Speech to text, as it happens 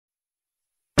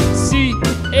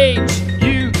C-H-U-C-K.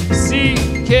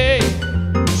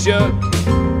 Chuck.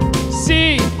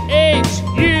 C-H-U-C-K.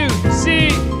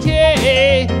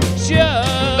 Chuck.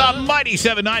 The Mighty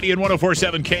 790 and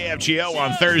 104.7 KFGO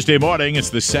on Thursday morning.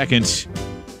 It's the 2nd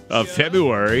of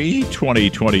February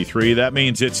 2023. That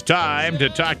means it's time to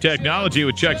talk technology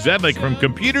with Chuck Zedlik from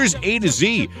Computers A to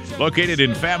Z, located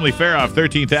in Family Fare off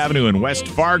 13th Avenue in West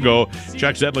Fargo.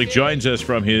 Chuck Zedlik joins us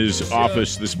from his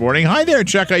office this morning. Hi there,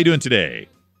 Chuck. How you doing today?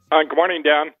 Good morning,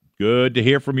 Dan. Good to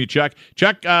hear from you, Chuck.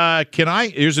 Chuck,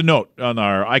 here's a note on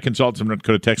our iConsult North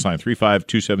Dakota text line,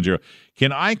 35270.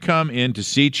 Can I come in to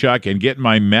see Chuck and get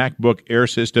my MacBook Air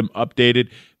system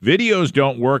updated? Videos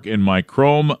don't work in my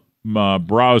Chrome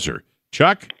browser.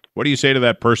 Chuck, what do you say to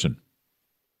that person?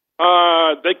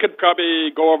 They could probably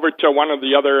go over to one of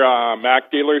the other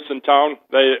Mac dealers in town.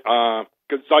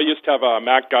 Because I used to have a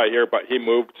Mac guy here, but he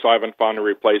moved, so I haven't found a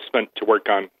replacement to work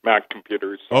on Mac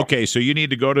computers. So. Okay, so you need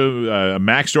to go to a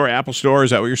Mac store, Apple store.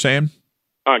 Is that what you're saying?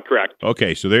 Correct.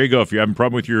 Okay, so there you go. If you're having a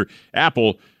problem with your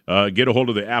Apple, get a hold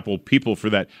of the Apple people for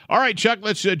that. All right, Chuck,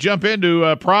 let's jump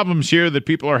into problems here that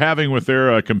people are having with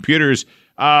their computers.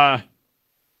 The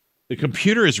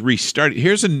computer is restarting.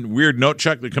 Here's a weird note,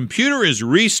 Chuck. The computer is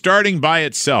restarting by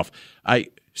itself.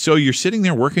 So you're sitting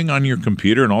there working on your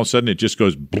computer, and all of a sudden it just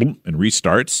goes boom and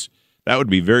restarts? That would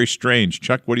be very strange.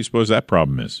 Chuck, what do you suppose that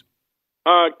problem is?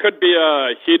 It could be a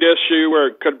heat issue, or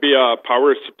it could be a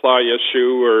power supply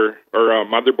issue, or a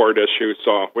motherboard issue.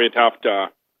 So we'd have to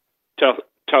test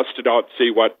it out,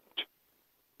 see what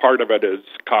part of it is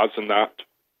causing that.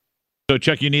 So,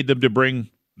 Chuck, you need them to bring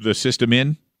the system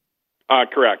in?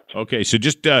 Correct. Okay, so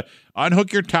just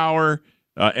unhook your tower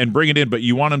and bring it in, but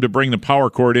you want them to bring the power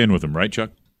cord in with them, right,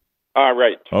 Chuck?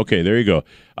 Right. Okay, there you go.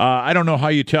 I don't know how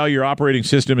you tell your operating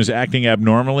system is acting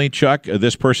abnormally, Chuck.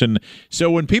 This person. So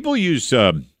when people use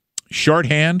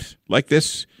shorthand like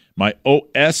this, my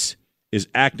OS is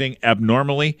acting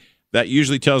abnormally, that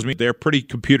usually tells me they're pretty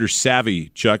computer savvy,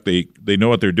 Chuck. They know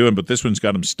what they're doing, but this one's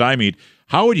got them stymied.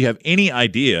 How would you have any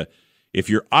idea if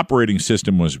your operating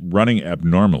system was running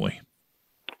abnormally?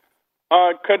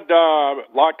 It could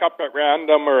lock up at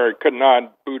random, or it could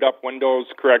not boot up Windows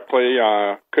correctly.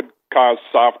 Could cause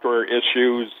software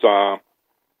issues,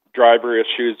 driver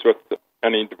issues with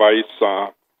any device.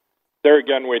 There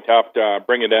again, we'd have to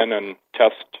bring it in and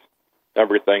test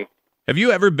everything. Have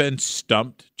you ever been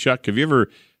stumped, Chuck? Have you ever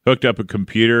hooked up a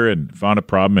computer and found a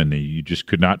problem and you just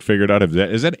could not figure it out?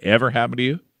 Has that ever happened to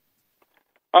you?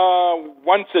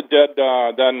 Once it did,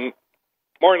 then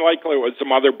more than likely it was the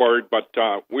motherboard, but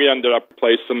we ended up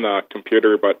replacing the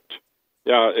computer. But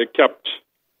yeah, it kept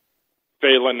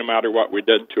failing no matter what we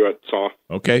did to it. So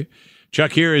okay,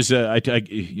 Chuck, here is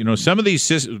some of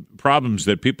these problems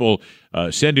that people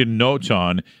send in notes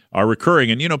on are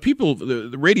recurring, and people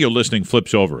the radio listening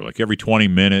flips over like every 20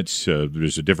 minutes.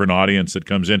 There's a different audience that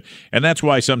comes in, and that's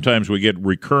why sometimes we get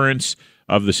recurrence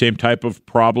of the same type of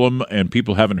problem, and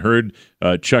people haven't heard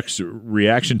Chuck's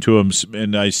reaction to them.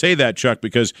 And I say that, Chuck,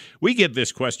 because we get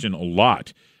this question a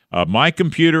lot. My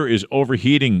computer is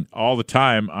overheating all the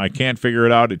time. I can't figure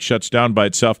it out. It shuts down by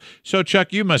itself. So,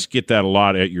 Chuck, you must get that a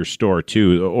lot at your store,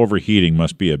 too. Overheating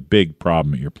must be a big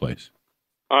problem at your place.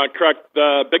 Correct.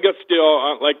 The biggest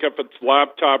deal, like if it's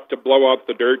laptop, to blow out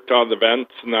the dirt on the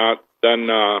vents and that, then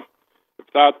if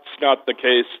that's not the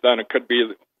case, then it could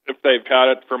be, if they've had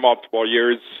it for multiple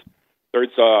years,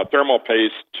 there's a thermal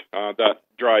paste that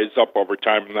dries up over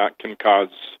time, and that can cause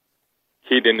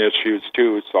heating issues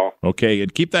too. So okay,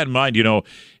 and keep that in mind.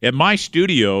 At my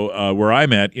studio where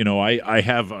I'm at, I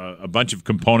have a bunch of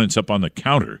components up on the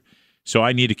counter, so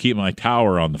I need to keep my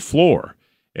tower on the floor.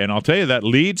 And I'll tell you, that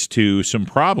leads to some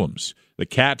problems. The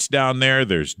cat's down there,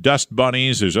 there's dust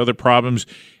bunnies, there's other problems.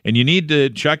 And you need to,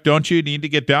 Chuck, don't you need to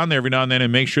get down there every now and then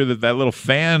and make sure that little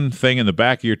fan thing in the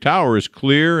back of your tower is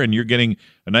clear and you're getting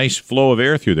a nice flow of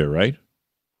air through there, right?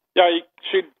 Yeah, you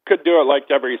could do it like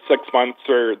every 6 months,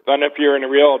 or then if you're in a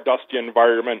real dusty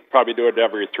environment, probably do it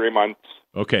every 3 months.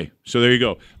 Okay, so there you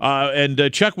go.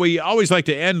 And Chuck, we always like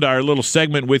to end our little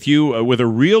segment with you with a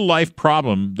real-life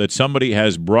problem that somebody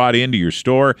has brought into your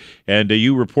store, and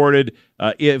you reported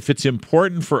if it's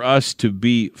important for us to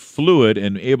be fluid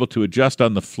and able to adjust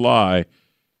on the fly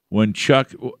when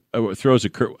Chuck throws a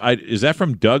curve. Is that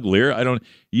from Doug Lear?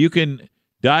 You can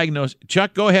diagnose.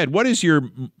 Chuck, go ahead. What is your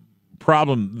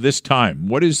problem this time?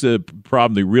 What is the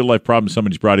problem, the real-life problem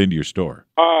somebody's brought into your store?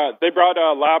 They brought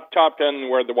a laptop in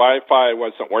where the Wi-Fi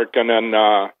wasn't working, and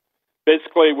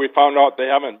basically we found out they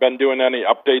haven't been doing any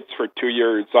updates for 2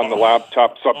 years on the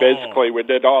laptop. So basically we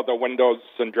did all the Windows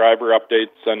and driver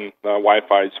updates, and the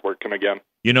Wi-Fi's working again.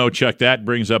 You know, Chuck, that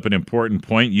brings up an important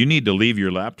point. You need to leave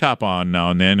your laptop on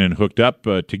now and then and hooked up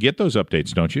to get those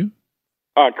updates, don't you?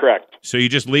 Correct. So you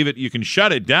just leave it. You can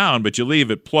shut it down, but you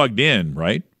leave it plugged in,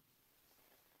 right?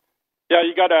 Yeah,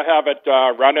 you got to have it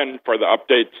running for the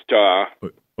updates to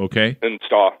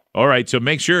install. All right. So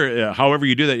make sure, however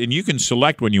you do that, and you can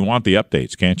select when you want the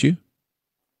updates, can't you?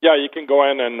 Yeah, you can go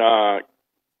in and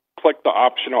click the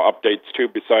optional updates too.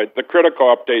 Besides the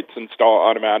critical updates, install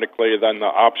automatically. Then the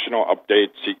optional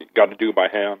updates you got to do by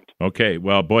hand. Okay.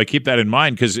 Well, boy, keep that in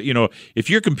mind because if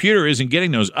your computer isn't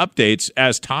getting those updates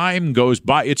as time goes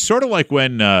by, it's sort of like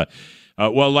when,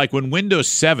 like when Windows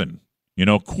 7.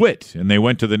 Quit and they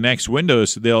went to the next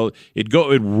Windows.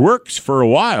 It works for a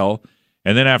while,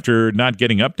 and then after not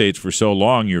getting updates for so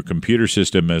long, your computer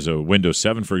system, as a Windows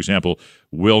 7, for example,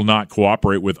 will not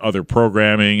cooperate with other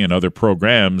programming and other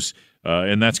programs,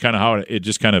 and that's kind of how it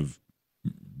just kind of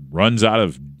runs out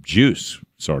of juice,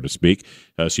 so to speak.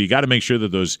 So you got to make sure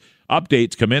that those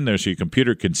updates come in there so your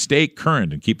computer can stay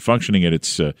current and keep functioning at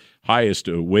its highest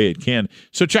way it can.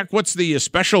 So, Chuck, what's the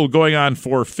special going on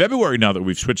for February now that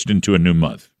we've switched into a new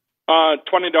month?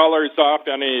 $20 off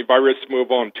any virus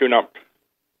removal and tune-up.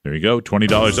 There you go,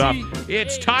 $20 off.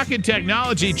 It's Talkin'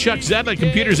 Technology. Chuck Zedler,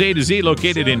 Computers A to Z,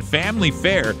 located in Family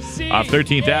Fair off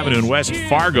 13th Avenue in West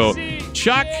Fargo.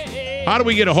 Chuck, how do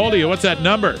we get a hold of you? What's that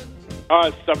number?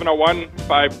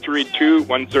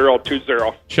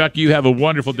 701-532-1020. Chuck, you have a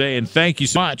wonderful day, and thank you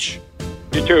so much.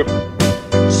 You too.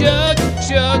 Chuck,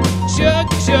 Chuck, Chuck,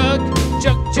 Chuck, Chuck,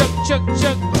 Chuck, Chuck,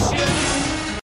 Chuck, Chuck.